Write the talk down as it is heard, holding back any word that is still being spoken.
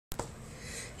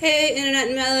Hey, Internet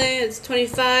and Melee, it's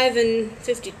 25 and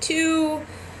 52.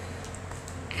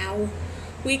 Ow.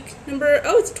 Week number,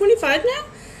 oh, it's 25 now?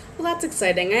 Well, that's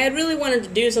exciting. I had really wanted to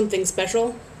do something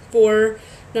special for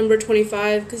number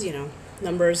 25, because, you know,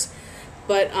 numbers.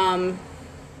 But, hi,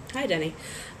 Denny.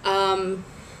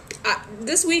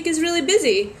 This week is really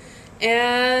busy,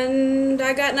 and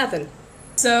I got nothing.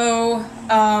 So,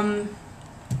 I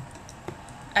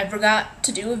forgot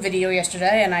to do a video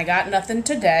yesterday, and I got nothing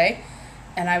today.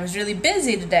 And I was really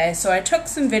busy today, so I took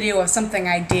some video of something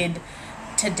I did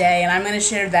today, and I'm going to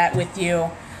share that with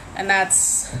you. And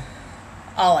that's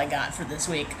all I got for this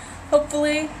week.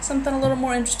 Hopefully, something a little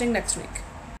more interesting next week.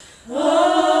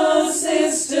 Oh,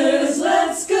 sisters,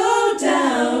 let's go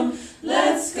down.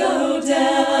 Let's go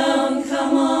down.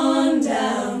 Come on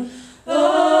down.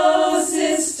 Oh,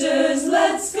 sisters,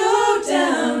 let's go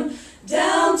down.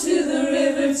 Down to the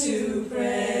river to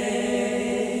pray.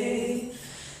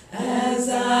 As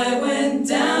I went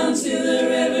down to the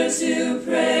river to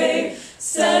pray,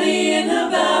 studying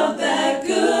about that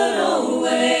good old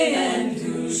way, and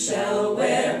who shall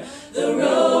wear the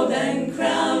robe and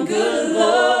crown? Good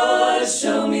Lord,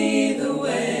 show me the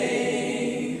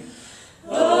way.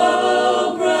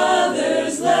 Oh,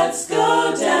 brothers, let's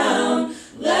go down.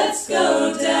 Let's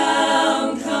go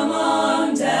down. Come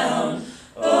on down.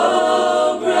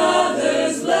 Oh,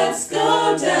 brothers, let's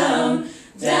go down.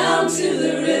 Down to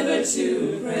the river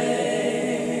to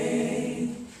pray.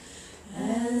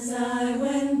 As I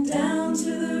went down to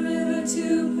the river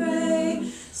to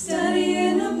pray,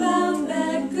 studying about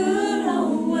that good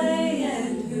old way,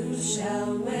 and who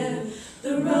shall wear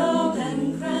the robe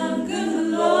and crown? Good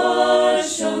Lord,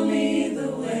 show me the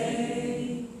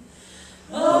way.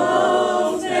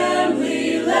 Oh,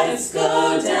 family, let's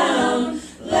go down.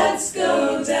 Let's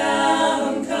go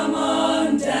down. Come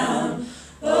on down.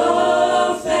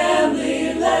 Oh,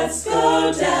 family, let's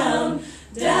go down,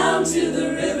 down to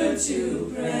the river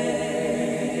to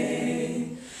pray.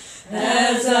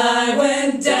 As I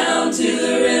went down to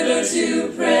the river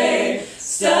to pray,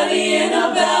 studying